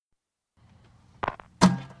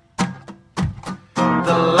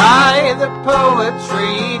The lie that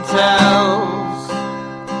poetry tells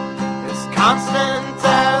is constant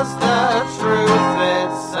as the truth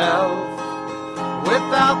itself.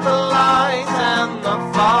 Without the lies and the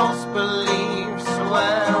false beliefs,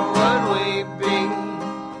 where would we be?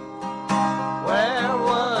 Where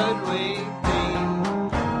would we be?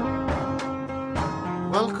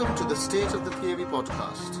 Welcome to the State of the Theory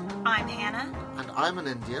podcast. I'm Hannah. And I'm in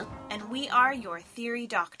India. And we are your theory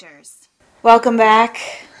doctors. Welcome back.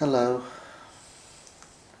 Hello.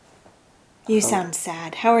 You sound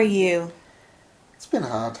sad. How are you? It's been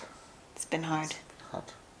hard. It's been hard.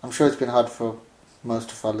 I'm sure it's been hard for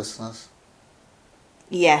most of our listeners.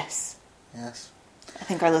 Yes. Yes. I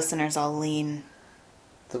think our listeners all lean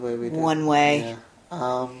the way we do. One way.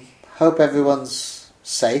 Yeah. Hope everyone's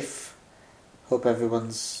safe. Hope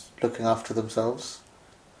everyone's looking after themselves.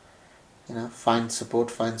 You know, find support,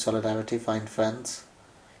 find solidarity, find friends.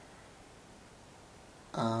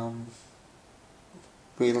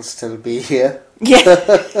 We'll still be here. Yeah.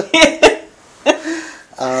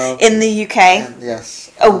 In the UK.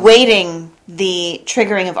 Yes. Awaiting the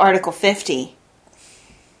triggering of Article 50.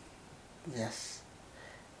 Yes.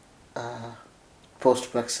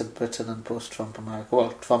 Post-Brexit Britain and post-Trump America.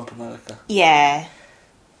 Well, Trump America. Yeah.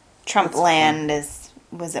 Trump That's land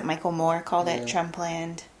was it Michael Moore called it? Yeah. Trump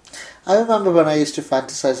land. I remember when I used to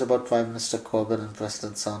fantasize about Prime Minister Corbyn and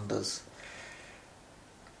President Sanders.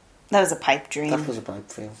 That was a pipe dream. That was a pipe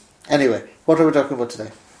dream. Anyway, what are we talking about today?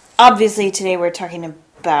 Obviously, today we're talking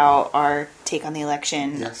about our take on the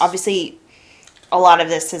election. Yes. Obviously, a lot of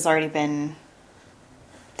this has already been...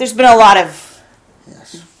 There's been a lot of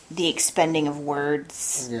Yes. the expending of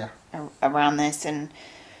words Yeah. around this, and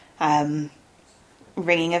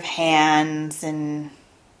wringing of hands and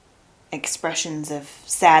expressions of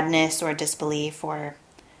sadness or disbelief or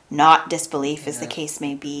not disbelief, as the case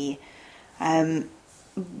may be.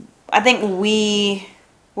 I think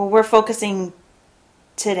we're focusing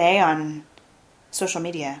today on social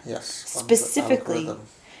media. Yes. Specifically. On the algorithm.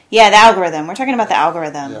 Yeah, the algorithm. We're talking about the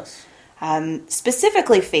algorithm. Yes.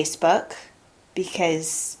 Specifically Facebook,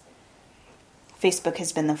 because Facebook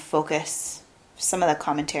has been the focus of some of the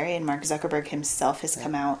commentary, and Mark Zuckerberg himself has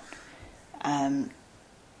come out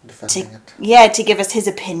Defending it. Yeah, to give us his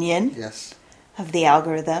opinion Yes. of the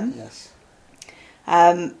algorithm. Yes.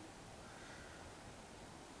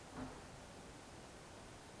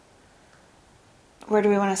 Where do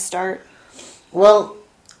we want to start? Well,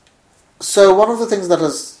 so one of the things that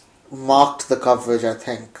has marked the coverage, I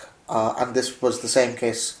think, and this was the same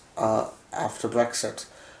case after Brexit,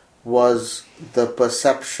 was the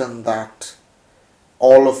perception that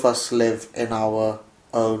all of us live in our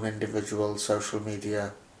own individual social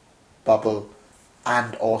media bubble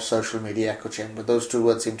and or social media echo chamber. Those two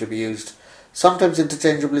words seem to be used sometimes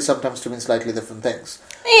interchangeably, sometimes to mean slightly different things.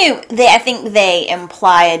 I think they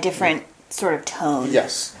imply a different sort of tone.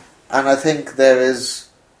 Yes. And I think there is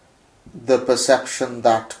the perception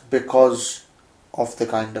that because of the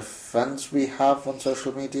kind of friends we have on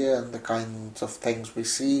social media and the kinds of things we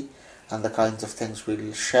see and the kinds of things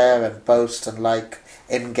we'll share and post and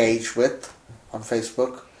engage with on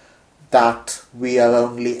Facebook, that we are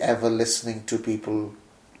only ever listening to people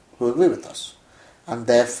who agree with us. And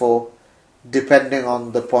therefore, depending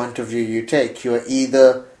on the point of view you take, you are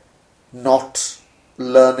either not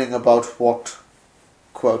learning about what,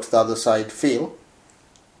 quote, the other side feel,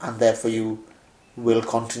 and therefore you will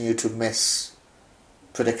continue to miss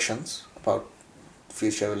predictions about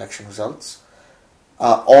future election results,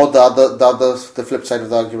 or the flip side of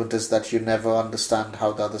the argument is that you never understand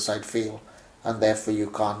how the other side feel, and therefore you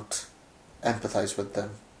can't empathize with them,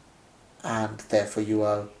 and therefore you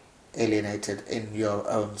are alienated in your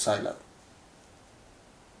own silo.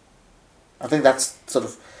 I think that's sort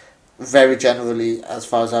of very generally, as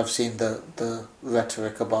far as I've seen, the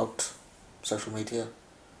rhetoric about social media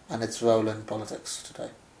and its role in politics today.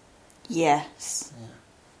 Yes. Yeah.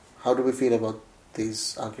 How do we feel about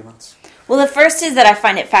these arguments? Well, the first is that I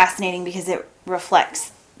find it fascinating because it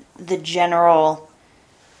reflects the general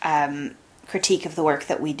critique of the work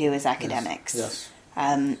that we do as academics. Yes.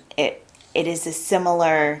 It is a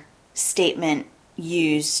similar statement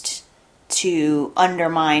used to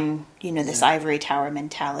undermine, this ivory tower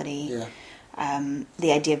mentality. Yeah.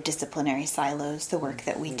 The idea of disciplinary silos, the work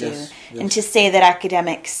that we do. Yes. And to say that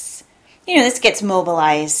academics, this gets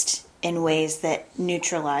mobilized in ways that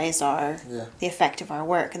neutralize the effect of our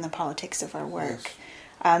work and the politics of our work.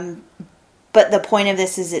 Yes. But the point of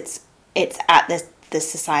this is it's at the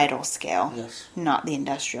societal scale, Yes. not the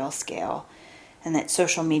industrial scale. And that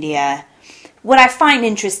social media... What I find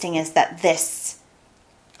interesting is that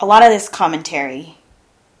a lot of this commentary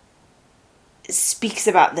speaks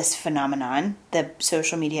about this phenomenon, the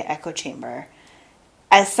social media echo chamber,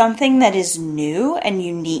 as something that is new and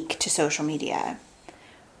unique to social media.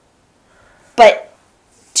 But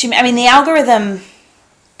to me, I mean, the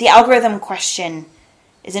algorithm question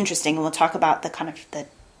is interesting, and we'll talk about the kind of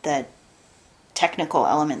the technical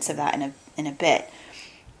elements of that in a bit.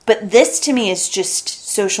 But this to me is just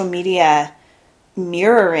social media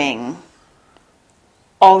mirroring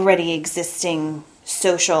already existing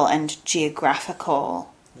social and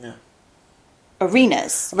geographical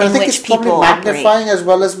arenas I in think which it's probably people magnifying operate. as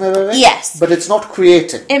well as mirroring. Yes. But it's not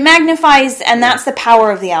creating. It magnifies, and that's the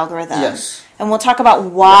power of the algorithm. Yes. And we'll talk about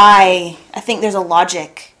why. I think there's a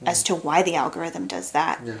logic as to why the algorithm does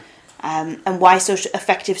that. Yeah. And why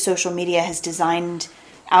effective social media has designed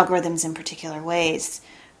algorithms in particular ways.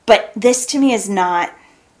 But this to me is not...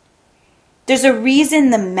 There's a reason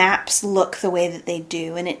the maps look the way that they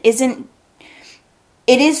do, and it isn't...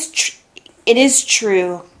 It is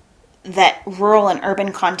true that rural and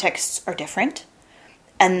urban contexts are different,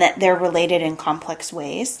 and that they're related in complex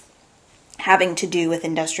ways, having to do with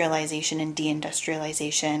industrialization and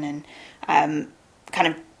deindustrialization and kind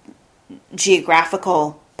of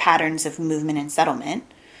geographical patterns of movement and settlement.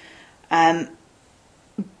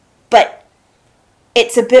 But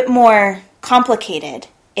it's a bit more complicated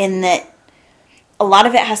in that a lot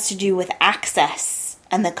of it has to do with access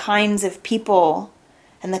and the kinds of people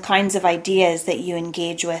and the kinds of ideas that you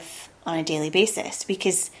engage with on a daily basis.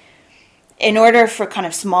 Because in order for kind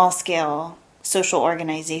of small-scale social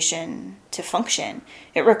organization to function,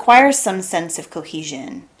 it requires some sense of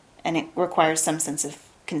cohesion and it requires some sense of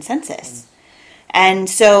consensus. And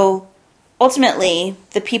so ultimately,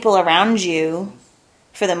 the people around you,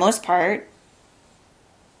 for the most part,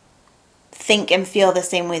 think and feel the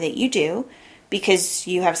same way that you do because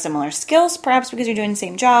you have similar skills, perhaps because you're doing the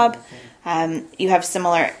same job. You have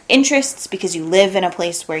similar interests because you live in a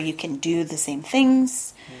place where you can do the same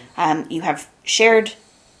things. You have shared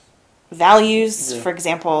values. For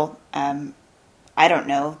example, I don't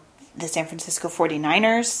know, the San Francisco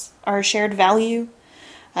 49ers are a shared value.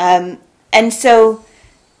 And so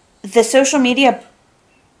the social media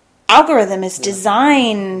algorithm is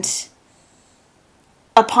designed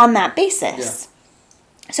upon that basis.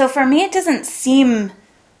 So for me, it doesn't seem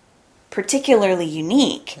particularly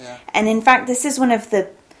unique. And in fact, this was one of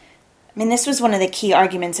the key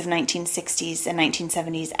arguments of 1960s and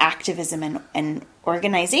 1970s activism and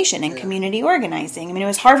organization and community organizing. I mean, it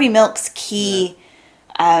was Harvey Milk's key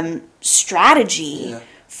strategy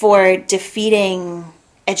for defeating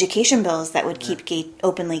education bills that would keep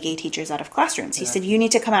openly gay teachers out of classrooms. He said, you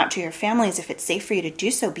need to come out to your families if it's safe for you to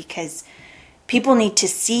do so, because people need to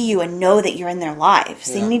see you and know that you're in their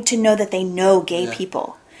lives. They need to know that they know gay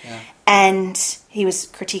people. And he was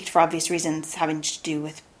critiqued for obvious reasons having to do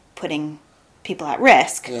with putting people at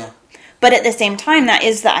risk. But at the same time, that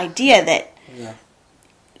is the idea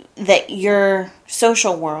that your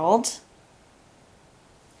social world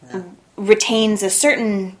retains a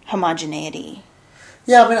certain homogeneity.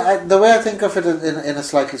 Yeah, I mean, the way I think of it in a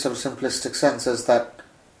slightly sort of simplistic sense is that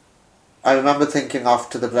I remember thinking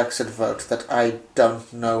after the Brexit vote that I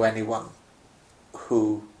don't know anyone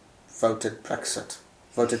who voted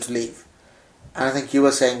to leave. And I think you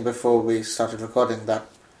were saying before we started recording that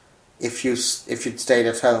if you'd stayed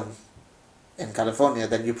at home in California,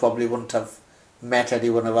 then you probably wouldn't have met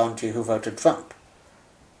anyone around you who voted Trump.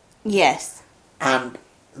 Yes. And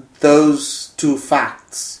those two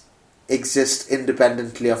facts exist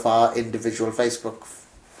independently of our individual Facebook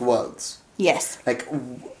worlds. Yes. Like,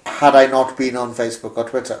 had I not been on Facebook or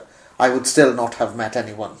Twitter, I would still not have met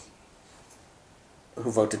anyone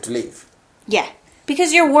who voted to leave. Yeah.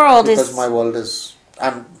 Because your world is... Because my world is...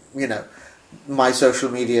 And, my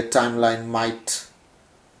social media timeline might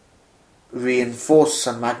reinforce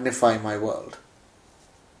and magnify my world.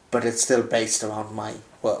 But it's still based around my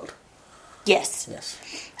world. Yes. Yes.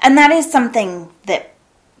 And that is something that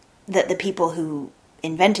the people who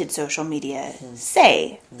invented social media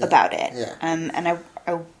say about it. Yeah. And I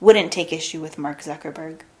wouldn't take issue with Mark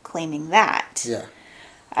Zuckerberg claiming that. Yeah.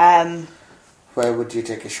 Where would you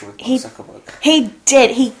take issue with Mark Zuckerberg? He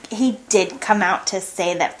did come out to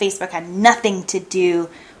say that Facebook had nothing to do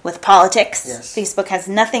with politics. Yes. Facebook has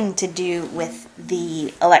nothing to do with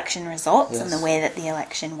the election results and the way that the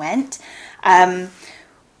election went.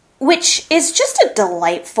 Which is just a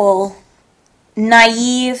delightful,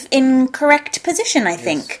 naive, incorrect position, I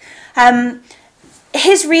think.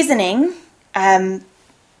 His reasoning, a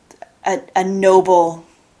noble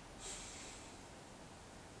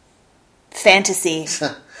fantasy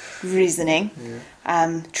reasoning,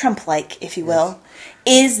 Trump-like, if you will,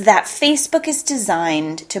 is that Facebook is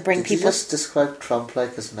designed to bring Did people... you just describe Trump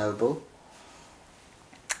like as noble?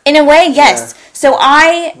 In a way, yes. Yeah. So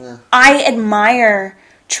I admire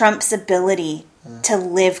Trump's ability to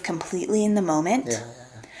live completely in the moment. Yeah.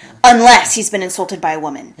 Unless he's been insulted by a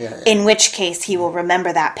woman. Yeah. In which case he will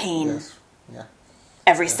remember that pain Yes. Yeah.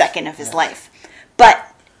 every second of his life. But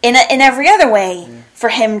in every other way, for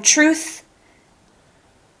him, truth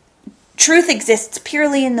exists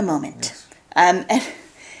purely in the moment. Yes. And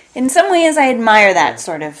in some ways, I admire that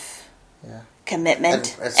sort of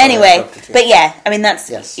commitment. And, sorry, anyway, I interrupted you. but yeah, I mean that's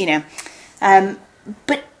Yes.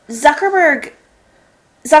 But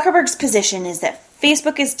Zuckerberg's position is that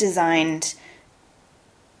Facebook is designed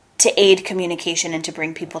to aid communication and to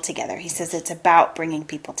bring people together. He says it's about bringing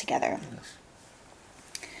people together. Yes.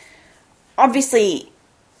 Obviously,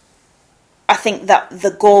 I think that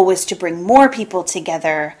the goal was to bring more people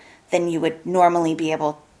together than you would normally be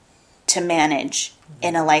able to manage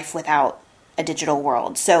in a life without a digital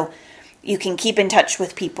world. So you can keep in touch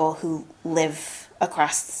with people who live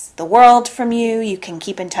across the world from you. You can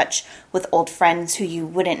keep in touch with old friends who you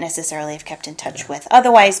wouldn't necessarily have kept in touch with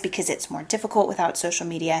otherwise because it's more difficult without social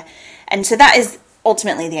media. And so that is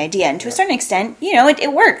ultimately the idea. And to a certain extent,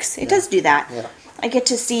 it works. It does do that. Yeah. I get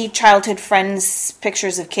to see childhood friends'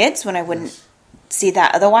 pictures of kids when I wouldn't see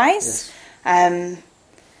that otherwise. Yes.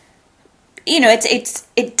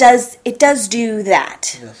 It does do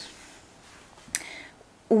that. Yes.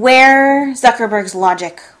 Where Zuckerberg's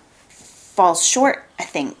logic falls short, I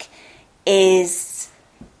think, is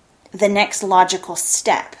the next logical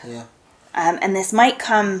step. Yeah. And this might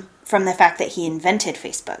come from the fact that he invented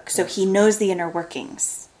Facebook. So he knows the inner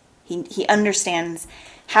workings. He understands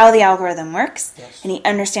how the algorithm works, and he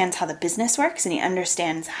understands how the business works, and he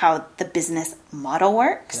understands how the business model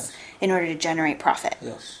works in order to generate profit.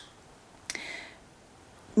 Yes.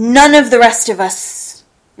 None of the rest of us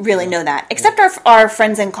really know that, except our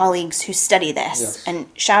friends and colleagues who study this. Yes. And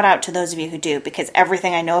shout out to those of you who do, because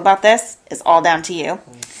everything I know about this is all down to you.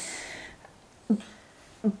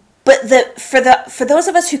 But for those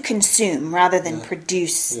of us who consume rather than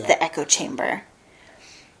produce the echo chamber,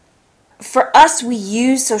 for us, we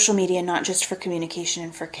use social media not just for communication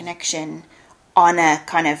and for connection on a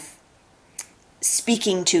kind of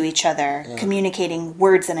speaking to each other, communicating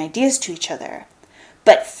words and ideas to each other,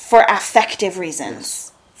 but for affective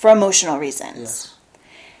reasons, for emotional reasons. Yes.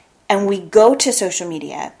 And we go to social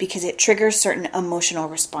media because it triggers certain emotional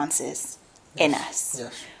responses in us.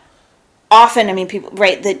 Yes. Often, I mean, people,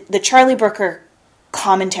 right, the Charlie Brooker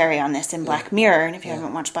commentary on this in Black Mirror, and if you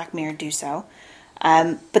haven't watched Black Mirror, do so.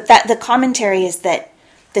 But that the commentary is that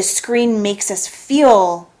the screen makes us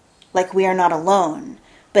feel like we are not alone,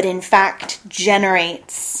 but in fact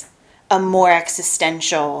generates a more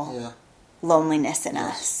existential loneliness in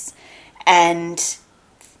us. And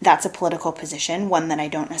that's a political position, one that I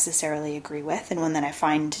don't necessarily agree with, and one that I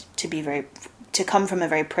find to come from a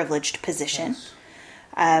very privileged position.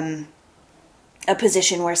 Yes. A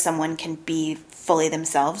position where someone can be fully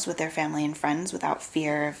themselves with their family and friends without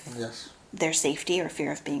fear of their safety or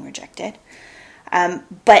fear of being rejected.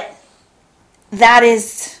 But that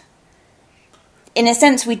is, in a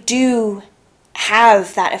sense, we do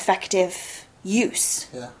have that effective use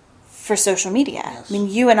for social media. Yes. I mean,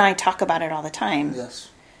 you and I talk about it all the time. Yes.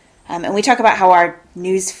 And we talk about how our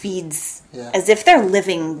news feeds, as if they're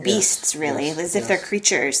living beasts, really, as if they're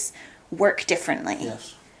creatures, work differently.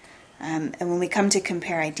 Yes. And when we come to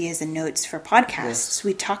compare ideas and notes for podcasts,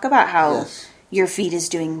 we talk about how your feed is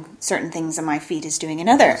doing certain things and my feed is doing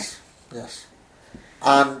another. Yes.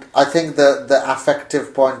 And I think the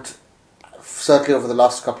affective point, certainly over the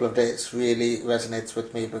last couple of days, really resonates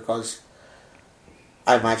with me because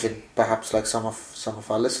I imagine, perhaps like some of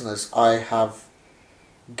our listeners, I have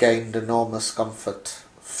gained enormous comfort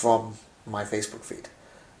from my Facebook feed,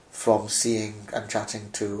 from seeing and chatting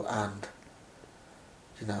to and,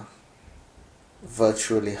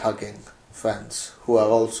 virtually hugging friends who are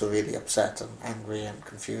also really upset and angry and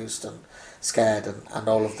confused and scared and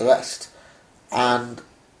all of the rest. And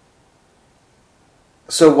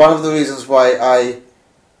so one of the reasons why I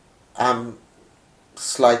am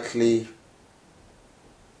slightly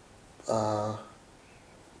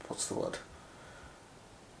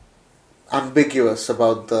ambiguous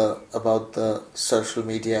about the social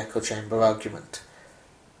media echo chamber argument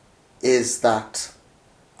is that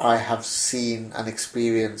I have seen and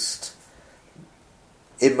experienced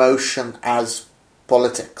emotion as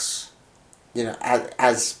politics,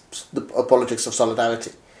 as the politics of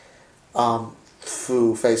solidarity,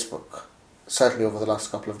 through Facebook, certainly over the last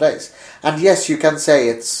couple of days. And yes, you can say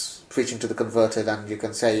it's preaching to the converted, and you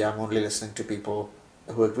can say, I'm only listening to people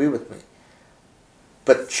who agree with me.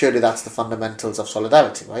 But surely that's the fundamentals of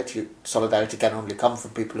solidarity, right? Solidarity can only come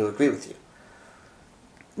from people who agree with you.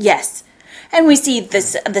 Yes. And we see the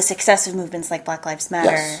success of movements like Black Lives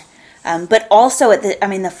Matter. Yes. But also,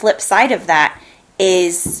 the flip side of that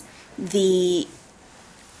is the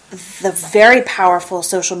very powerful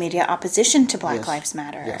social media opposition to Black Yes. Lives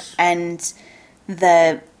Matter. Yes. And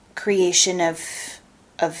the creation of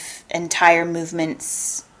entire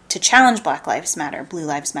movements to challenge Black Lives Matter, Blue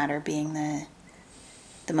Lives Matter being the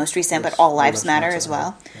most recent, Yes, but All Lives Matter as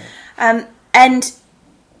well. Yeah. And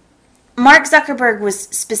Mark Zuckerberg was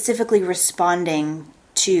specifically responding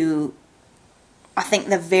to, I think,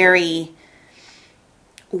 the very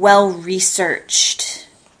well-researched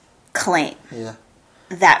claim Yeah.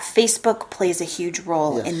 that Facebook plays a huge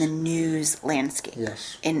role Yes. in the news landscape,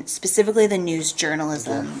 Yes. in specifically the news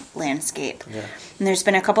journalism landscape. Yeah. And there's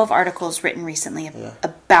been a couple of articles written recently Yeah.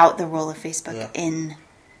 about the role of Facebook Yeah. in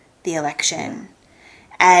the election.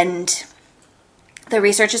 And the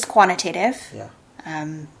research is quantitative, Yeah.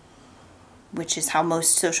 which is how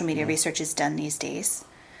most social media research is done these days.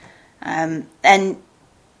 And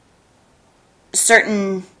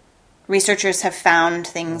certain researchers have found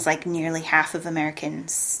things like nearly half of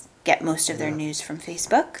Americans get most of their news from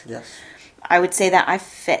Facebook. Yes. I would say that I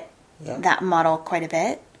fit Yeah. that model quite a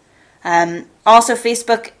bit. Also,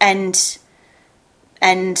 Facebook and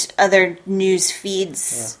other news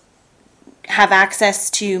feeds have access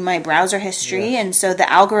to my browser history, Yes. and so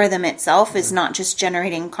the algorithm itself is not just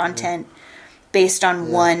generating content based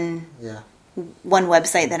on one Yeah.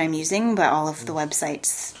 website that I'm using, but all of the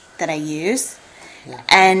websites that I use. Yeah.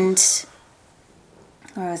 And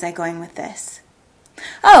where was I going with this?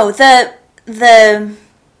 Oh, the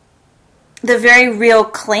very real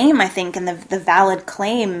claim, I think, and the valid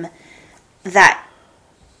claim that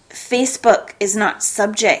Facebook is not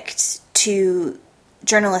subject to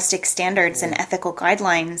journalistic standards and ethical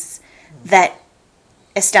guidelines that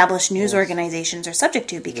established news organizations are subject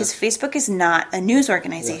to, because Facebook is not a news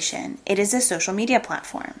organization. It is a social media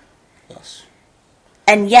platform. Yes.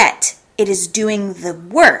 And yet, it is doing the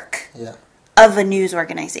work Yeah. of a news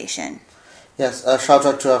organization. Yes, a shout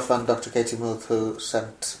out to our friend Dr. Katie Muth, who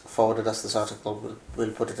forwarded us this article.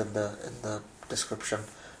 We'll put it in the description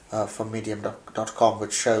from medium.com,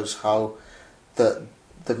 which shows how the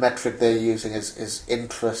metric they're using is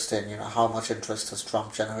interest in, how much interest has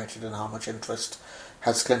Trump generated and how much interest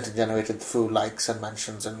has Clinton generated through likes and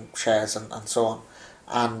mentions and shares and so on.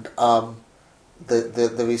 And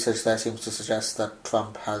the research there seems to suggest that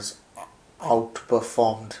Trump has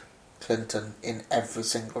outperformed Clinton in every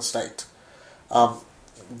single state.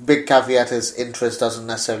 Big caveat is interest doesn't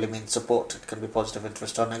necessarily mean support. It can be positive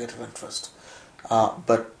interest or negative interest.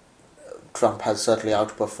 But Trump has certainly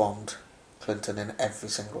outperformed Clinton in every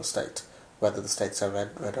single state. Whether the states are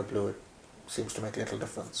red or blue, it seems to make little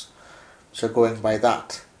difference. So going by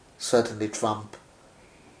that, certainly Trump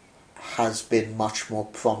has been much more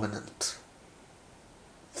prominent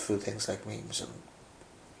through things like memes and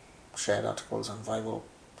shared articles and viral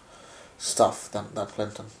stuff than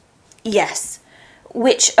Clinton. Yes.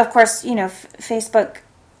 Which, of course, Facebook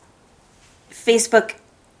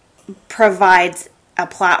provides a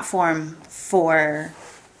platform for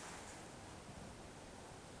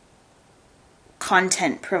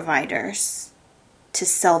content providers to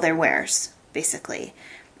sell their wares, basically.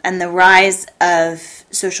 And the rise of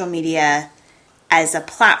social media as a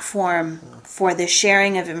platform for the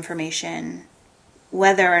sharing of information,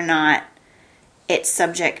 whether or not it's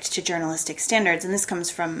subject to journalistic standards. And this comes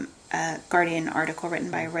from a Guardian article written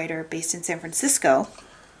by a writer based in San Francisco,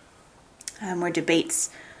 where debates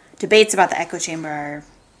about the echo chamber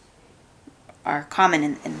are common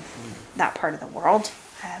in that part of the world,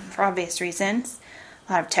 for obvious reasons.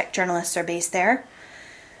 A lot of tech journalists are based there.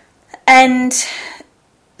 And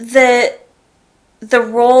the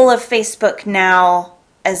role of Facebook now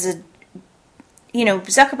as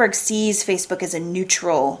Zuckerberg sees Facebook as a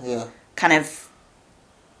neutral kind of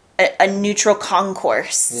a neutral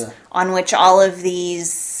concourse on which all of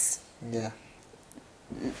these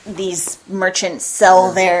merchants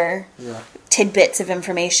sell their tidbits of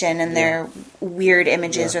information and their weird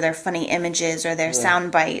images or their funny images or their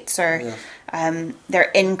sound bites or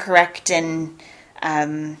their incorrect and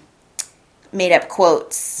made up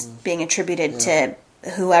quotes being attributed to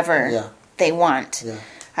whoever they want.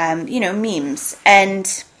 Memes.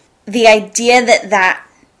 And the idea that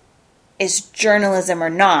is journalism or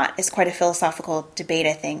not is quite a philosophical debate,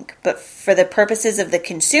 I think. But for the purposes of the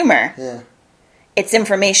consumer, it's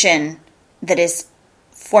information that is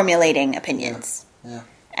formulating opinions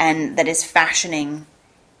and that is fashioning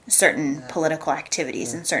certain political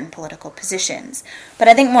activities and certain political positions. But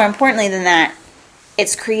I think more importantly than that,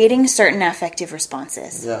 it's creating certain affective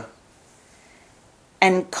responses. Yeah.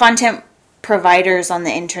 And content providers on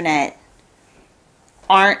the internet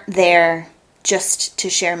aren't there just to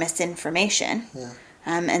share misinformation. Yeah.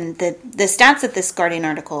 And the stats that this Guardian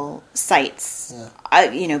article cites,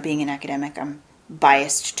 being an academic, I'm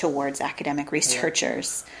biased towards academic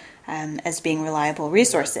researchers as being reliable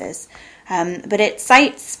resources. But it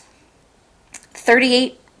cites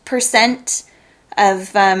 38% of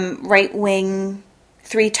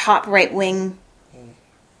three top right-wing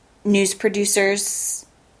news producers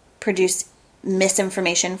produce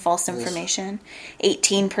misinformation, false information.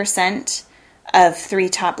 18% of three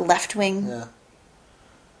top left-wing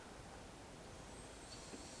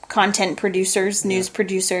content producers, news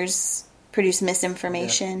producers, produce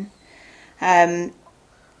misinformation. And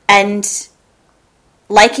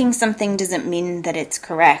liking something doesn't mean that it's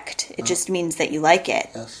correct. It just means that you like it.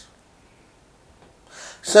 Yes.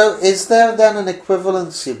 So is there then an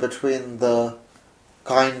equivalency between the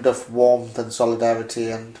kind of warmth and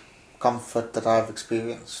solidarity and comfort that I've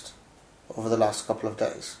experienced over the last couple of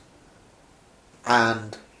days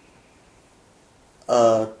and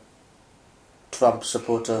a Trump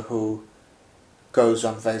supporter who goes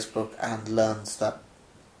on Facebook and learns that,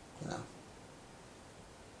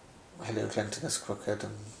 Hillary Clinton is crooked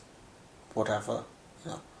and whatever,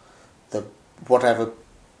 whatever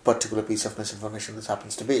particular piece of misinformation this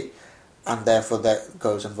happens to be, and therefore that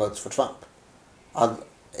goes and votes for Trump.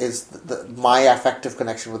 My affective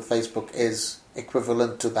connection with Facebook is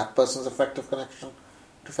equivalent to that person's affective connection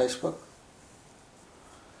to Facebook?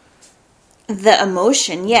 The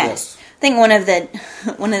emotion, yes. I think one of the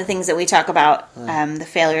things that we talk about, the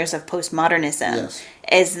failures of postmodernism,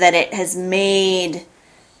 is that it has made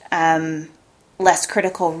less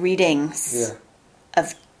critical readings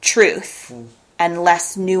of truth and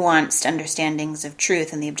less nuanced understandings of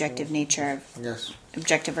truth and the objective nature of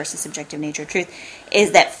objective versus subjective nature of truth,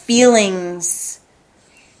 is that feelings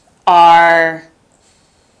are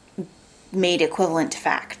made equivalent to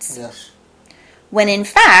facts. Yes. When in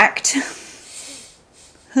fact,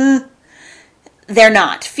 they're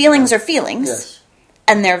not. Feelings are feelings. Yes.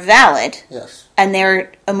 And they're valid. Yes. And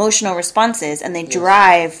they're emotional responses, and they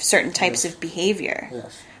drive certain types of behavior.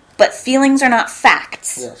 Yes. But feelings are not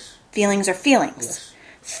facts. Yes. Feelings are feelings. Yes.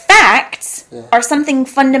 Facts are something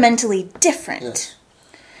fundamentally different. Yes.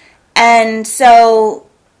 And so,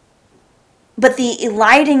 but the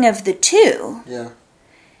eliding of the two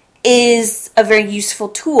is a very useful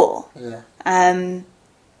tool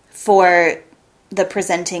for the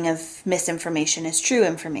presenting of misinformation as true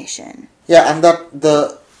information. Yeah, and that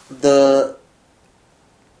the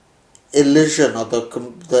illusion or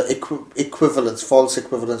the equivalence, false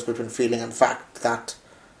equivalence between feeling and fact that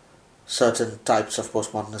certain types of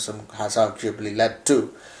postmodernism has arguably led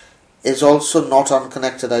to is also not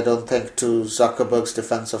unconnected, I don't think, to Zuckerberg's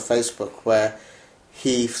defense of Facebook, where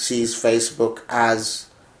he sees Facebook as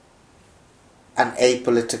an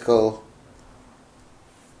apolitical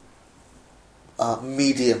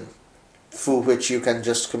medium through which you can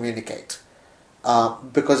just communicate.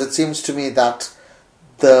 Because it seems to me that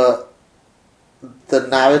the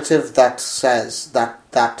narrative that says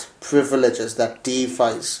that privileges, that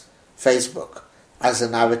deifies Facebook as a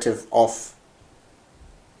narrative of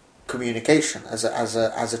communication, as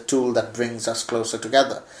a tool that brings us closer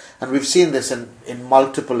together. And we've seen this in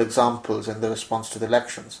multiple examples in the response to the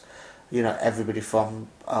elections. Everybody from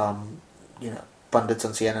pundits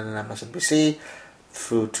on CNN and MSNBC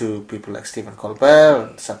through to people like Stephen Colbert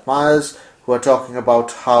and Seth Meyers, who are talking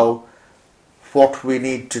about how what we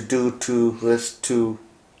need to do to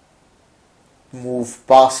move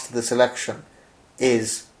past this election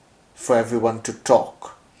is for everyone to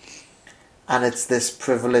talk. And it's this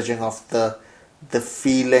privileging of the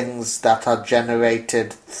feelings that are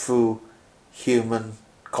generated through human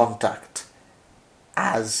contact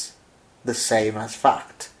as the same as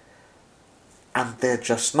fact. And they're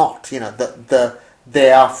just not.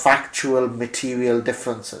 There are factual, material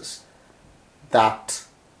differences that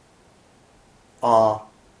are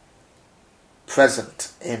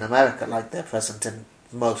present in America, like they're present in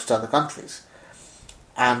most other countries.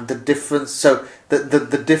 And the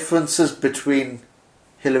differences between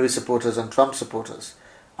Hillary supporters and Trump supporters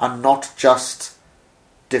are not just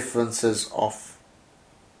differences of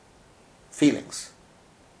feelings.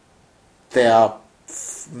 They are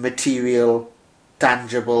material,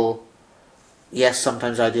 tangible, yes,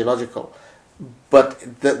 sometimes ideological.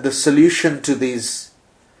 But the solution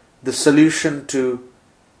to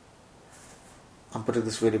I'm putting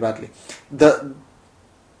this really badly,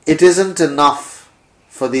 it isn't enough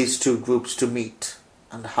for these two groups to meet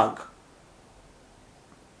and hug,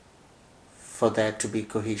 for there to be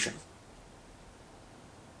cohesion.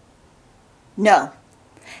 No.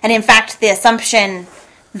 And in fact, the assumption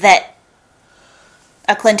that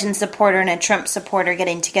a Clinton supporter and a Trump supporter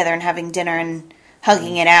getting together and having dinner and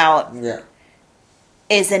hugging it out Yeah.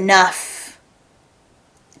 is enough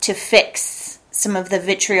to fix some of the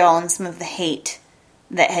vitriol and some of the hate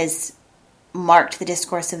that has marked the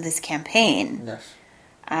discourse of this campaign. Yes.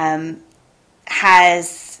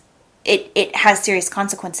 Has serious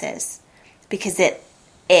consequences because it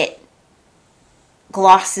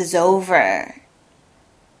glosses over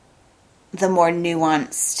the more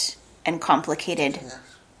nuanced and complicated Yes.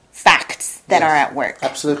 facts that Yes. are at work.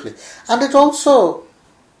 Absolutely. And it also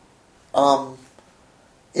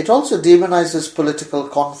demonizes political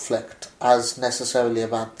conflict as necessarily a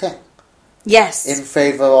bad thing, Yes. in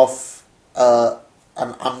favor of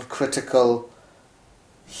an uncritical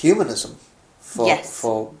humanism. Yes.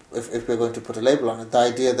 For if we're going to put a label on it, the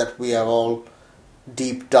idea that we are all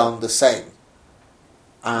deep down the same,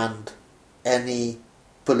 and any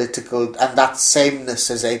political, and that sameness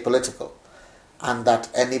is apolitical, and that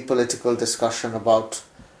any political discussion about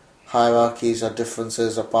hierarchies or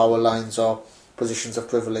differences or power lines or positions of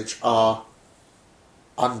privilege are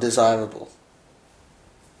undesirable.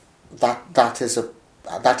 That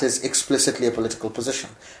is explicitly a political position,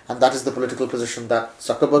 and that is the political position that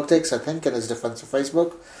Zuckerberg takes, I think, in his defense of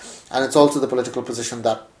Facebook, and it's also the political position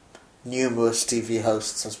that numerous TV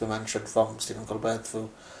hosts, as we mentioned, from Stephen Colbert through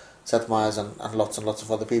Seth Meyers and lots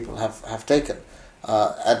of other people have taken.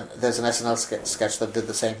 And there's an SNL sketch that did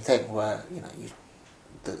the same thing, where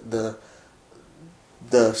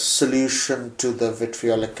the solution to the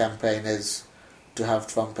vitriolic campaign is to have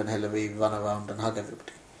Trump and Hillary run around and hug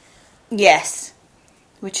everybody. Yes.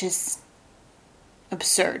 Which is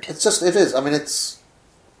absurd. It is. I mean, it's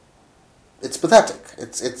pathetic.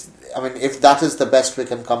 I mean, if that is the best we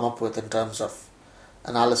can come up with in terms of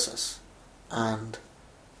analysis and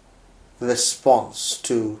response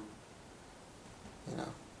to,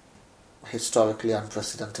 historically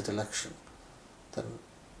unprecedented election, then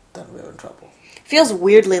we're in trouble. Feels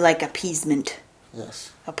weirdly like appeasement.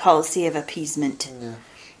 Yes. A policy of appeasement.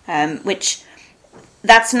 Yeah. Which,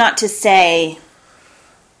 that's not to say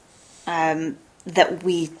that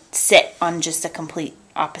we sit on just a complete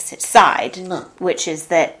opposite side. No. Which is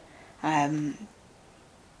that,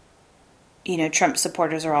 Trump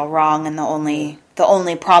supporters are all wrong, and the only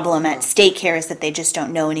problem at stake here is that they just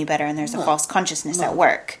don't know any better, and there's a false consciousness at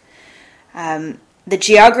work. The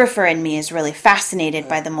geographer in me is really fascinated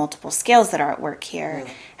by the multiple scales that are at work here,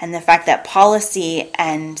 and the fact that policy,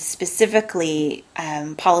 and specifically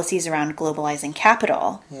policies around globalizing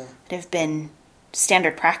capital, that have been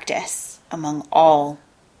standard practice among all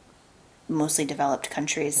mostly developed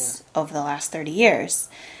countries over the last 30 years,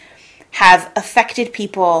 have affected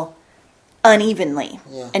people unevenly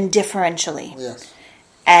and differentially. Yes.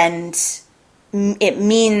 And it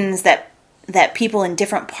means that people in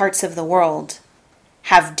different parts of the world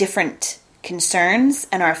have different concerns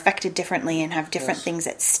and are affected differently and have different things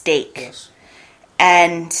at stake. Yes.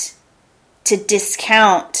 And to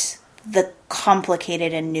discount the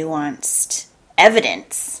complicated and nuanced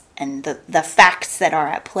evidence and the facts that are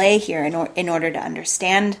at play here in order to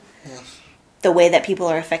understand the way that people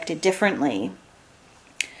are affected differently,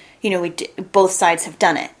 both sides have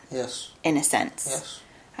done it. Yes. In a sense.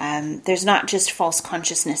 Yes. There's not just false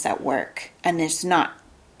consciousness at work, and there's not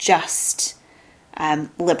just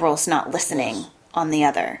liberals not listening on the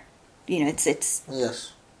other. It's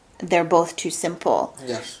Yes. they're both too simple.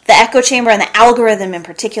 Yes. The echo chamber and the algorithm in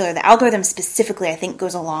particular, the algorithm specifically, I think,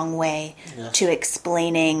 goes a long way to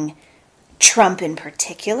explaining Trump in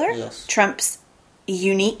particular, Trump's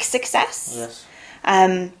unique success. Yes.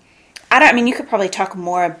 You could probably talk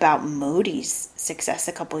more about Modi's success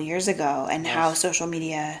a couple years ago and how social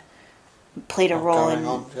media played a role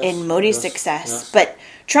in Modi's success. Yes. But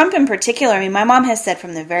Trump in particular, my mom has said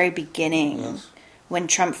from the very beginning, when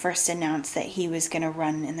Trump first announced that he was going to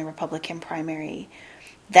run in the Republican primary,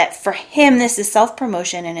 that for him, this is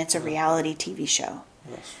self-promotion and it's a reality TV show.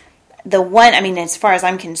 Yes. The one, as far as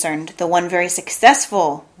I'm concerned, the one very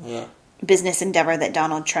successful business endeavor that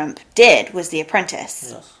Donald Trump did was The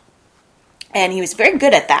Apprentice. Yes. And he was very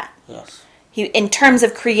good at that. Yes. In terms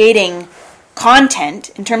of creating content,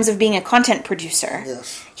 in terms of being a content producer,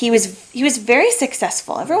 he was very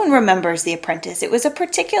successul. Everyone remembers The Apprentice. It was a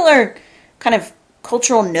particular kind of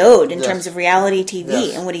cultural node in terms of reality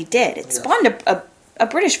TV and what he did. It spawned a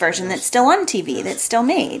British version that's still on TV, that's still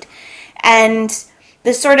made. And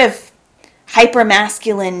this sort of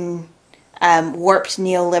hyper-masculine warped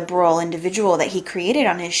neoliberal individual that he created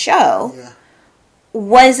on his show Yeah.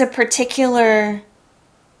 was a particular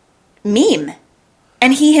meme.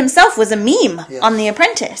 And he himself was a meme Yes. on The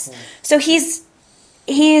Apprentice. So he's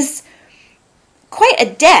quite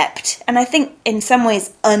adept, and I think in some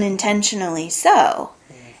ways unintentionally so,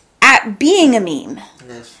 at being a meme.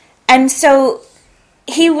 Yes. And so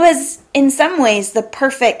he was in some ways the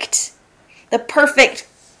perfect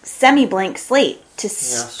semi-blank slate to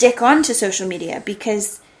stick onto social media,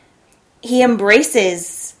 because he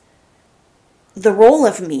embraces the role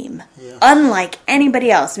of meme, Yes. unlike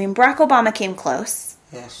anybody else. I mean, Barack Obama came close.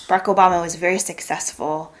 Yes. Barack Obama was very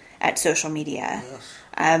successful at social media.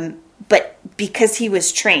 Yes. But because he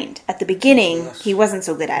was trained at the beginning, Yes. he wasn't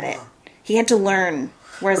so good at it. He had to learn.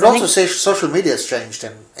 Whereas But I also, think, social media has changed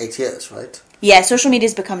in 8 years, right? yeah, social media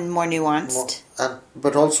has become more nuanced.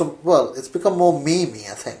 But also, well, it's become more memey,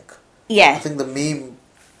 I think. I Yeah, think the meme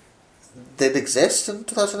did exist in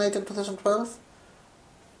 2008 and 2012,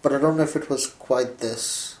 but I don't know if it was quite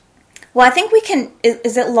this. well, I think we can.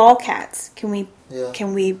 Is it lolcats? Yeah.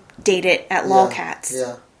 Can we date it at lolcats?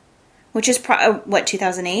 Yeah. Which is what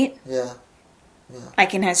 2008. Yeah.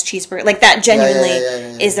 Icon has cheeseburger. Like that genuinely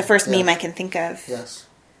Yeah. is the first meme Yes. I can think of. Yes.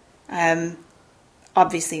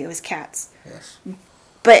 Obviously, it was cats. Yes.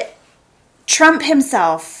 But Trump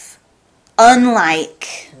himself,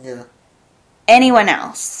 unlike Yeah. anyone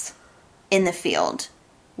else in the field,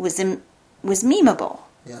 was memeable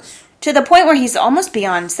Yes. to the point where he's almost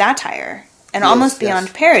beyond satire and Yes, almost yes.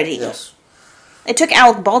 beyond parody. Yes. It took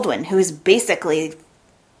Alec Baldwin, who is basically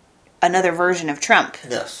another version of Trump,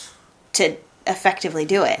 Yes. to effectively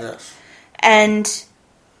do it. Yes. And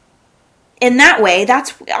in that way,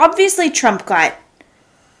 that's obviously Trump got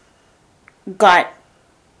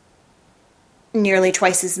nearly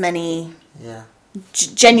twice as many, Yeah.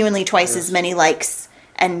 genuinely twice Yes. as many likes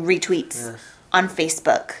and retweets Yes. on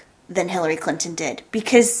Facebook than Hillary Clinton did,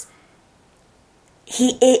 because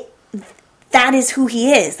that is who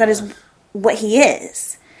he is. That is what he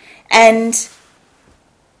is. And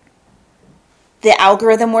the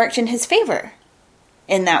algorithm worked in his favor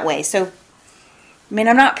in that way. So, I mean,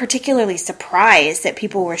 I'm not particularly surprised that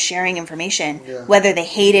people were sharing information, Yeah. whether they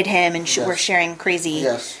hated him and Yes. were sharing crazy,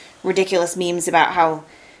 Yes. ridiculous memes about how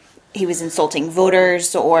he was insulting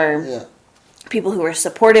voters, or Yeah. people who were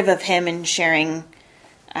supportive of him and sharing,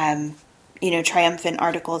 triumphant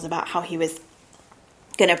articles about how he was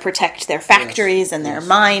going to protect their factories and their Yes.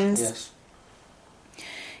 mines. Yes.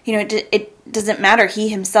 It doesn't matter. He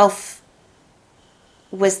himself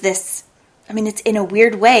was this. I mean, it's in a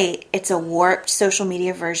weird way, it's a warped social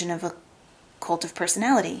media version of a cult of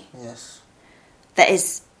personality Yes. that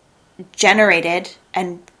is generated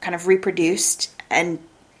and kind of reproduced and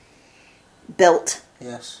built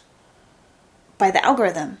Yes. by the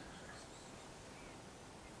algorithm.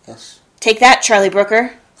 Yes. Take that, Charlie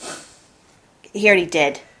Brooker. He already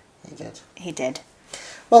did. He did. He did.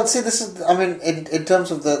 Well, see, this is. I mean, in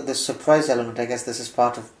terms of the surprise element, I guess this is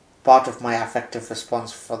part of my affective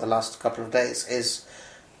response for the last couple of days is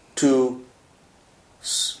to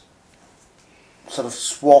sort of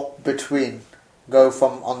swap between, go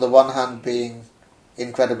from on the one hand being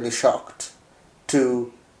incredibly shocked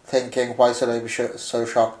to thinking, why should I be so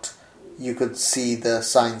shocked? You could see the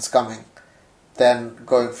signs coming. Then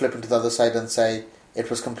flipping to the other side and say it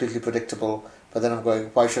was completely predictable. But then I'm going,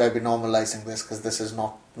 why should I be normalizing this? Because this is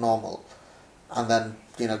not normal. And then,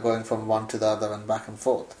 going from one to the other and back and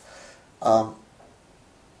forth. And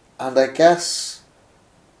I guess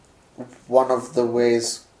one of the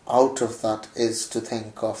ways out of that is to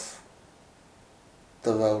think of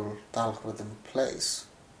the role the algorithm plays.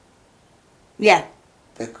 Yeah.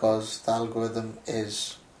 Because the algorithm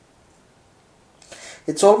is...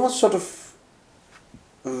 It's almost sort of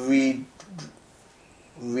redrafting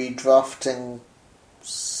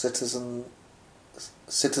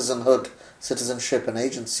citizenship and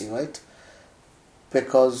agency, right?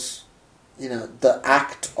 Because, the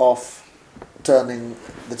act of turning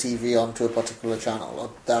the TV onto a particular channel,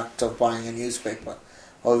 or the act of buying a newspaper,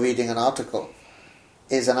 or reading an article,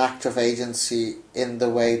 is an act of agency in the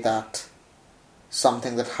way that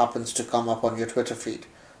something that happens to come up on your Twitter feed,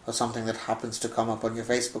 or something that happens to come up on your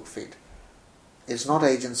Facebook feed, is not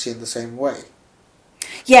agency in the same way.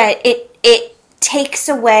 Yeah, it takes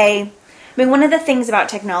away... I mean, one of the things about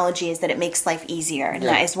technology is that it makes life easier, and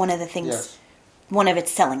that is one of the things, Yes. one of its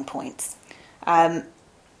selling points.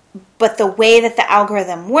 But the way that the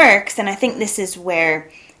algorithm works, and I think this is where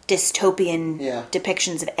dystopian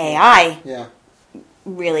depictions of AI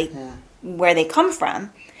really, where they come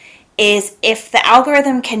from, is if the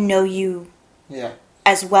algorithm can know you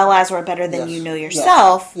as well as or better than you know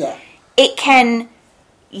yourself, it can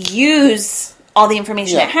use all the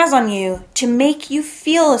information Yeah. it has on you to make you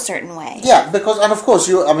feel a certain way. Yeah, because, and of course,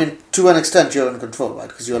 to an extent, you're in control, right?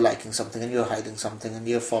 Because you're liking something, and you're hiding something, and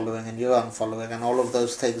you're following, and you're unfollowing, and all of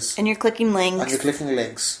those things. And you're clicking links. And you're clicking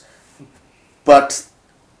links. But,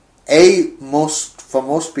 for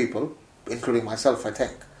most people, including myself, I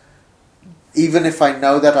think, even if I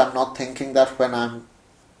know that I'm not thinking that when I'm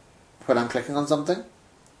clicking on something,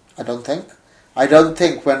 I don't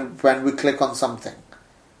think when we click on something,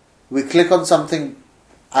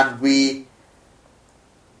 and we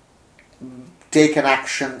take an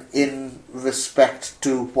action in respect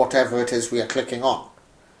to whatever it is we are clicking on.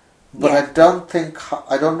 But Yeah.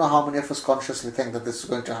 I don't know how many of us consciously think that this is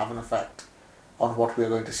going to have an effect on what we are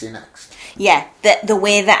going to see next. Yeah, the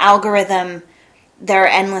way the algorithm, there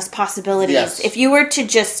are endless possibilities. Yes. If you were to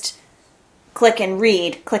just click and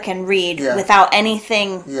read Yeah. without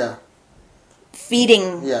anything Yeah. feeding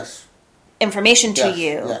Yes. information to Yes.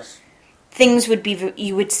 you, Yes. things would be,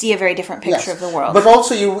 you would see a very different picture Yes. of the world. But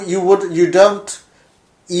also, you don't,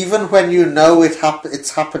 even when you know it's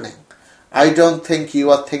happening, I don't think you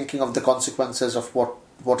are thinking of the consequences of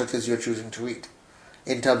what it is you're choosing to read,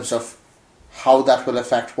 in terms of how that will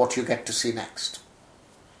affect what you get to see next.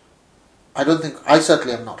 I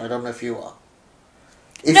certainly am not. I don't know if you are.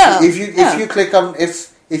 If you click on,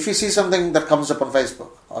 if you see something that comes up on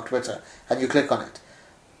Facebook or Twitter and you click on it,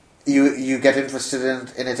 you get interested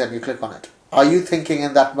in it and you click on it. Are you thinking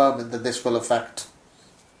in that moment that this will affect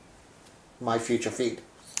my future feed?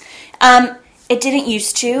 It didn't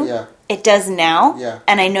used to. Yeah. It does now. Yeah.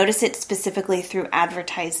 And I notice it specifically through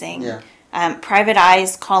advertising. Yeah. Private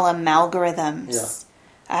Eye's column Malgorithms.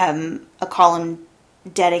 Yeah. A column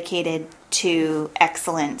dedicated to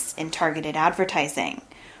excellence in targeted advertising,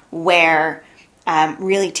 where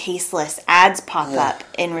really tasteless ads pop Yeah. up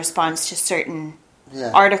in response to certain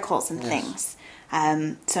Yeah. articles and Yes. things.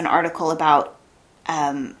 So an article about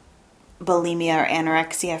bulimia or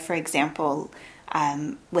anorexia, for example,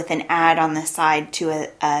 with an ad on the side to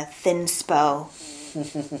a Thinspo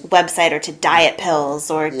website, or to diet pills,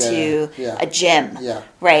 or to yeah. a gym, Yeah.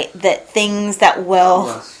 right? That things that will,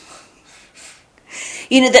 Yes.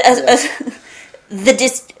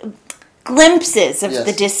 glimpses of Yes.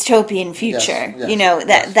 the dystopian future.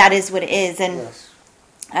 Yes. That is what it is. And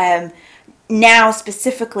Yes. now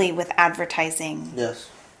specifically with advertising, Yes.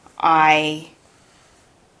 I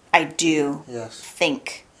do Yes.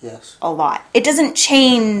 think Yes. a lot. It doesn't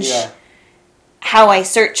change Yeah. how I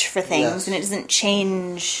search for things, Yes. and it doesn't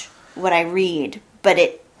change what I read, but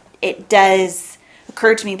it does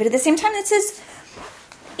occur to me. But at the same time, this is,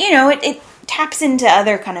 it taps into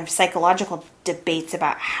other kind of psychological debates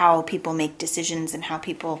about how people make decisions, and how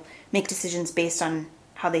people make decisions based on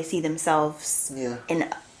how they see themselves Yeah.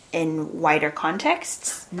 in wider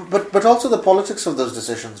contexts. But also the politics of those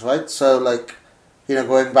decisions, right? So,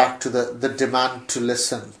 going back to the demand to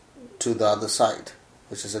listen to the other side,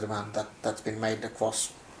 which is a demand that's been made across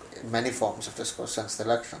many forms of discourse since the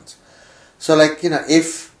elections. So,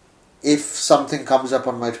 if something comes up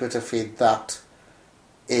on my Twitter feed that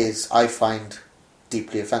I find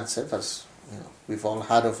deeply offensive, as we've all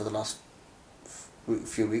had over the last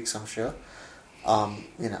few weeks, I'm sure.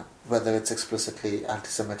 Whether it's explicitly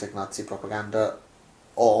anti-Semitic Nazi propaganda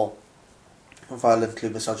or violently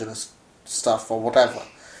misogynist stuff or whatever.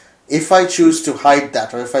 If I choose to hide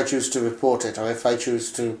that, or if I choose to report it, or if I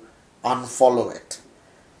choose to unfollow it,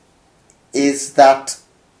 is that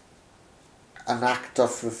an act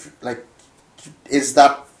of, is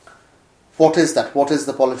that, what is that? What is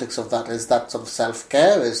the politics of that? Is that some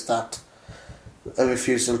self-care? Is that a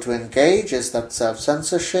refusal to engage? Is that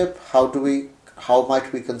self-censorship? How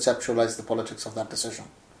might we conceptualize the politics of that decision?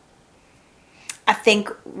 I think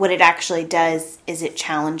what it actually does is it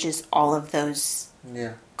challenges all of those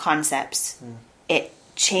Yeah. concepts. It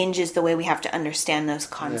changes the way we have to understand those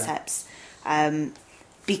concepts,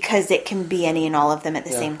 because it can be any and all of them at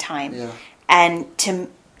the same time. Yeah. And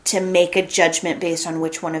to make a judgment based on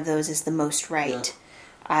which one of those is the most right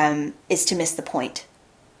is to miss the point.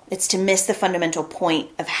 It's to miss the fundamental point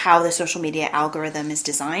of how the social media algorithm is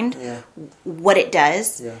designed, what it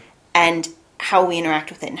does, and how we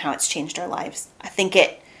interact with it, and how it's changed our lives. I think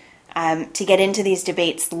to get into these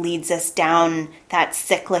debates leads us down that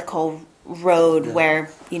cyclical road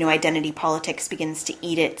where, identity politics begins to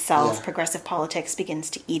eat itself, progressive politics begins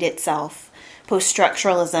to eat itself,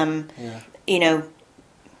 post-structuralism,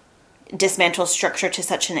 dismantles structure to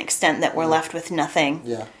such an extent that we're left with nothing.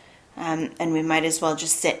 Yeah. And we might as well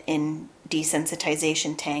just sit in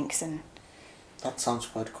desensitization tanks and That sounds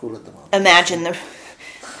quite cool at the moment. imagine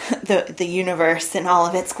the universe in all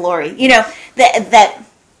of its glory. That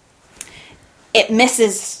it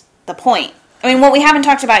misses the point. I mean, what we haven't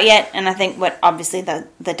talked about yet, and I think what obviously the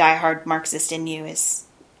diehard Marxist in you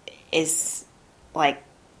is like,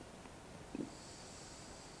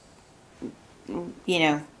 you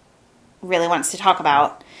know, really wants to talk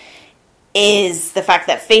about, is the fact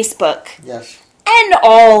that Facebook Yes. and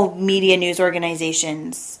all media news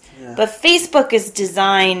organizations, Yeah. but Facebook is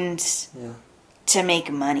designed Yeah. to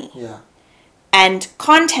make money. Yeah. And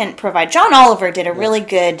content provide. John Oliver did a really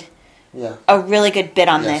good bit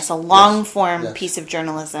on Yes. this, a long form Yes. piece of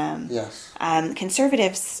journalism. Yes.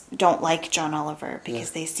 Conservatives don't like John Oliver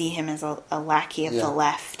because they see him as a lackey of Yeah. the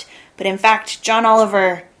left. But in fact, John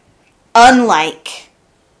Oliver, unlike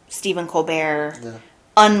Stephen Colbert, Yeah.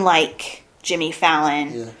 unlike Jimmy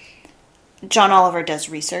Fallon, Yeah. John Oliver does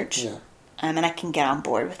research. Yeah. And I can get on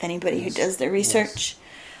board with anybody who Yes. does their research.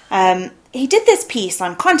 He did this piece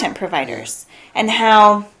on content providers and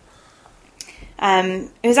how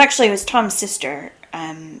it was Tom's sister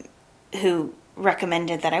who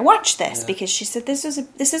recommended that I watch this because she said this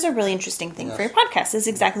is a really interesting thing for your podcast. This is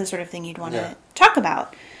exactly the sort of thing you'd want to talk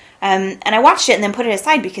about. And I watched it and then put it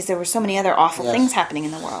aside because there were so many other awful things happening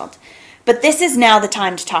in the world. But this is now the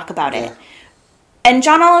time to talk about it. And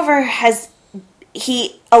John Oliver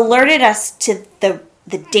he alerted us to the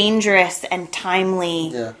dangerous and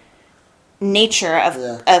timely nature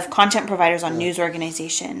of content providers on news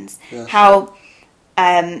organizations. How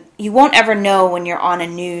you won't ever know when you're on a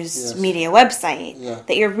news media website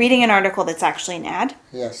that you're reading an article that's actually an ad.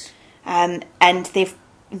 Yes. And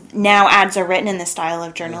now ads are written in the style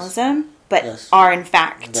of journalism, but are in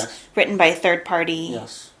fact written by third-party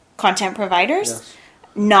content providers,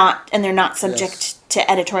 and they're not subject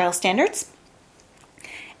to editorial standards.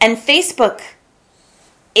 And Facebook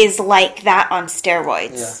is like that on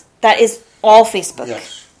steroids. Yeah. That is all Facebook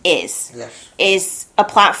is. Yes. Is a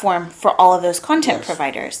platform for all of those content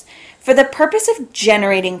providers for the purpose of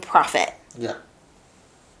generating profit. Yeah.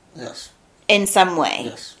 Yes. In some way.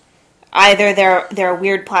 Yes. Either they're a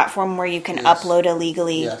weird platform where you can upload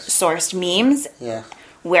illegally sourced memes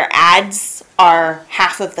where ads are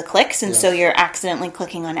half of the clicks, and so you're accidentally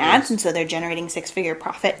clicking on ads, and so they're generating six-figure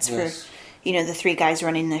profits for, the three guys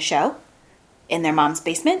running the show in their mom's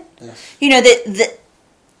basement. Yes. You know,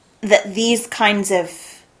 that these kinds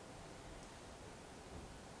of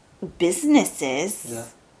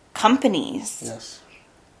businesses, companies,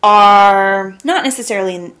 are not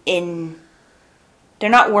necessarily they're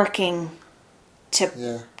not working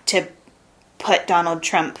to put Donald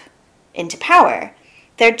Trump into power.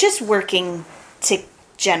 They're just working to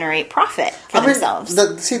generate profit for themselves.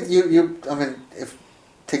 If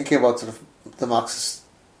thinking about sort of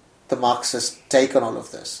the Marxist take on all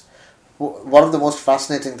of this, one of the most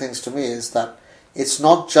fascinating things to me is that it's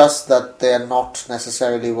not just that they are not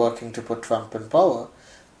necessarily working to put Trump in power,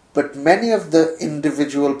 but many of the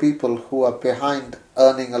individual people who are behind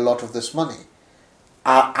earning a lot of this money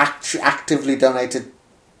are actively donated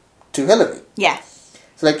to Hillary. Yeah.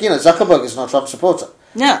 So Zuckerberg is not a Trump supporter.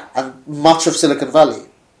 No. And much of Silicon Valley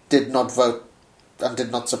did not vote and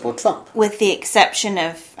did not support Trump. With the exception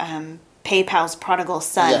of PayPal's prodigal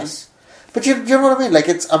son. Yes. But you know what I mean?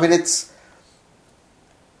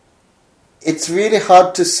 It's really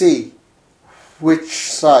hard to see which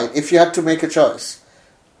side, if you had to make a choice,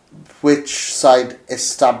 which side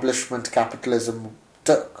establishment capitalism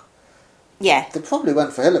took. Yeah. They probably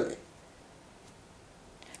went for Hillary.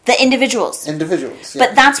 The individuals. Individuals,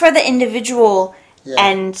 But that's where the individual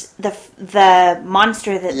and the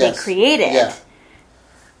monster that they created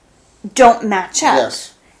don't match up.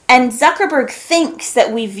 Yes. And Zuckerberg thinks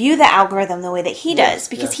that we view the algorithm the way that he does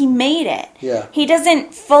because he made it. Yeah. He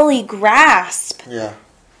doesn't fully grasp Yeah.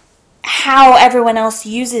 how everyone else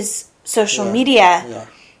uses social media. Yeah.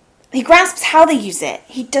 He grasps how they use it.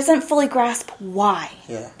 He doesn't fully grasp why.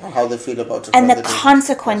 Yeah. And how they feel about it. And when the they do it.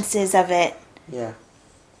 consequences of it Yeah.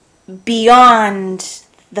 beyond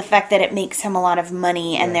the fact that it makes him a lot of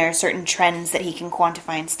money and there are certain trends that he can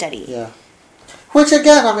quantify and study. Yeah. Which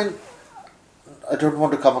again, I don't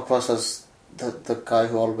want to come across as the guy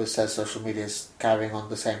who always says social media is carrying on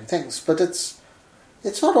the same things, but it's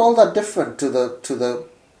not all that different to the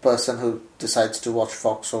person who decides to watch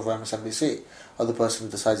Fox over MSNBC, or the person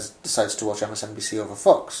who decides to watch MSNBC over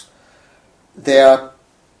Fox. They are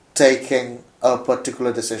taking a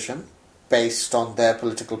particular decision based on their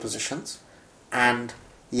political positions, and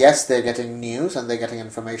yes, they're getting news and they're getting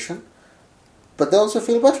information, but they also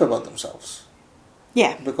feel better about themselves.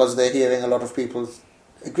 Yeah. Because they're hearing a lot of people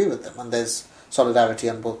agree with them, and there's solidarity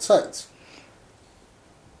on both sides.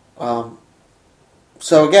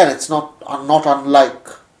 So again, it's not unlike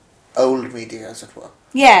old media, as it were.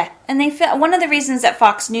 Yeah, and they one of the reasons that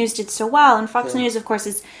Fox News did so well, and Fox News, of course,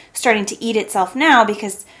 is starting to eat itself now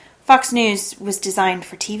because Fox News was designed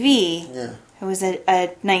for TV. Yeah. It was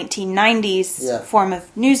a 1990s form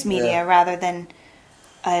of news media rather than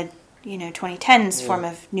a 2010s form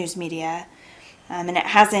of news media, and it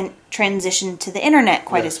hasn't transitioned to the internet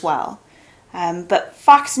quite as well. But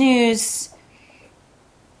Fox News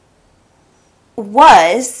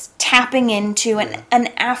was tapping into an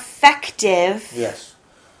affective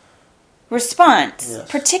response,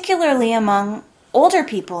 particularly among older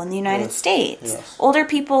people in the United States. Older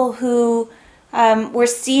people who were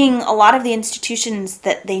seeing a lot of the institutions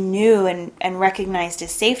that they knew and recognized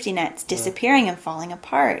as safety nets disappearing and falling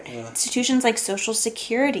apart. Institutions like Social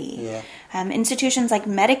Security, institutions like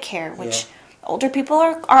Medicare, which older people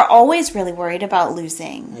are always really worried about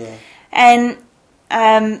losing. And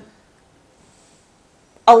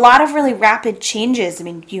a lot of really rapid changes. I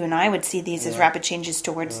mean, you and I would see these as rapid changes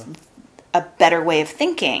towards a better way of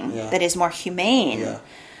thinking that is more humane.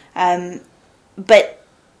 But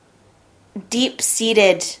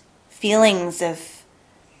deep-seated feelings of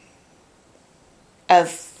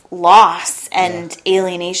loss and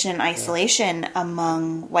alienation and isolation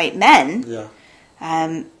among white men,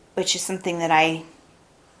 which is something that I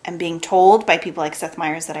am being told by people like Seth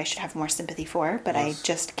Meyers that I should have more sympathy for, but I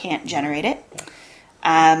just can't generate it.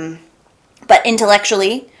 But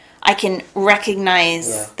intellectually, I can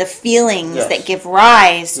recognize the feelings that give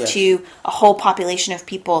rise to a whole population of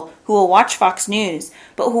people who will watch Fox News,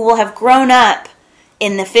 but who will have grown up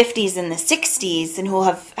in the 50s and the 60s and who will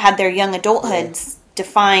have had their young adulthoods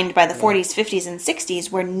defined by the 40s, 50s, and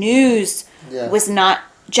 60s, where news was not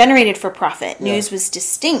generated for profit. News was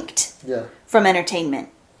distinct from entertainment.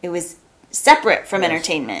 It was separate from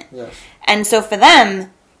entertainment. And so for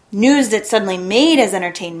them, news that's suddenly made as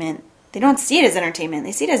entertainment, they don't see it as entertainment.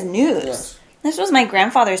 They see it as news. This was my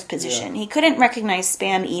grandfather's position. He couldn't recognize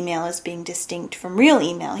spam email as being distinct from real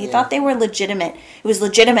email. He thought they were legitimate. It was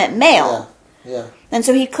legitimate mail. And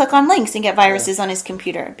so he'd click on links and get viruses on his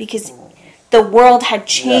computer because the world had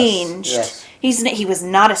changed. He was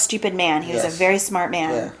not a stupid man. He was a very smart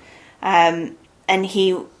man. And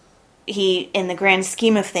he, in the grand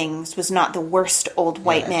scheme of things, was not the worst old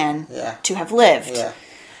white man to have lived.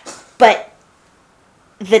 But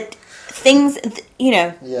the things,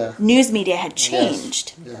 news media had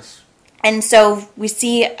changed. And so we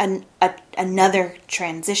see another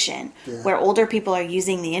transition where older people are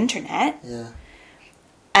using the internet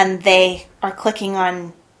and they are clicking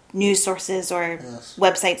on news sources or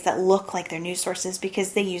websites that look like they're news sources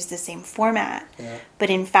because they use the same format. But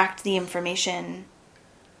in fact, the information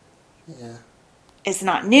is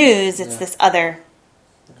not news, it's this other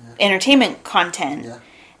entertainment content.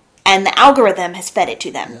 And the algorithm has fed it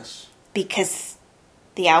to them because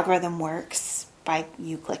the algorithm works by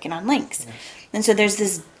you clicking on links. And so there's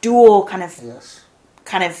this dual kind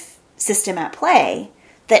of system at play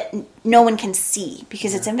that no one can see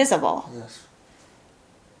because it's invisible.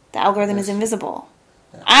 The algorithm is invisible.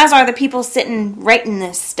 As are the people sitting writing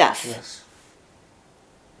this stuff.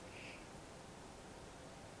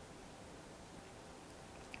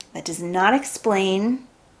 That does not explain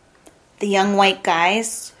the young white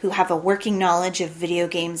guys who have a working knowledge of video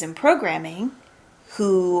games and programming,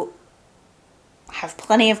 who have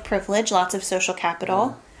plenty of privilege, lots of social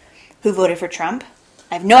capital, who voted for Trump.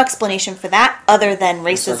 I have no explanation for that other than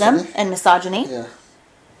racism and misogyny.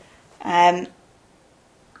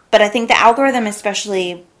 But I think the algorithm,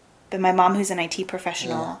 especially, but my mom, who's an IT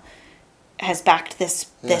professional, has backed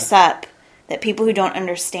this up, that people who don't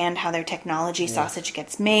understand how their technology sausage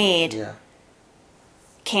gets made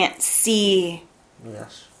can't see,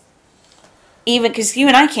 even because you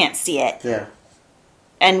and I can't see it.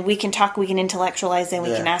 And we can talk, we can intellectualize it, we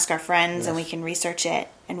can ask our friends, and we can research it,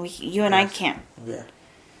 and you and I can't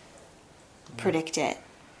predict it.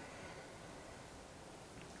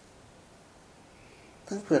 I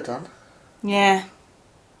think we're done. Yeah.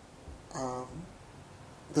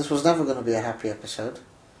 This was never going to be a happy episode.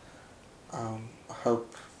 I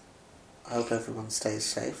hope everyone stays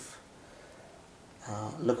safe.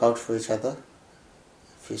 Look out for each other.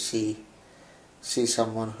 If you see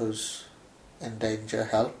someone who's in danger,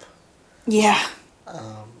 help.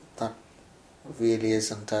 That really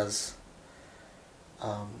isn't as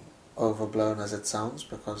overblown as it sounds,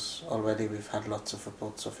 because already we've had lots of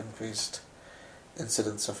reports of increased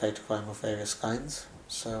incidents of hate crime of various kinds.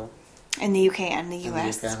 So in the UK and the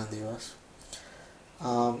US.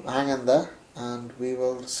 Hang in there, and we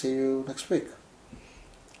will see you next week.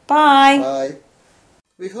 Bye. Bye.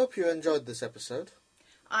 We hope you enjoyed this episode.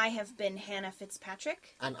 I have been Hannah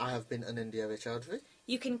Fitzpatrick. And I have been Anindya Chaudhary.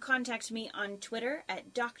 You can contact me on Twitter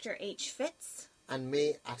at Dr. H. Fitz. And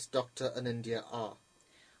me at Dr. Anindya R.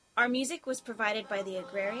 Our music was provided by the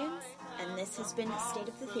Agrarians, and this has been State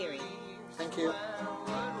of the Theory. Thank you.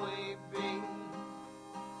 Where would we be?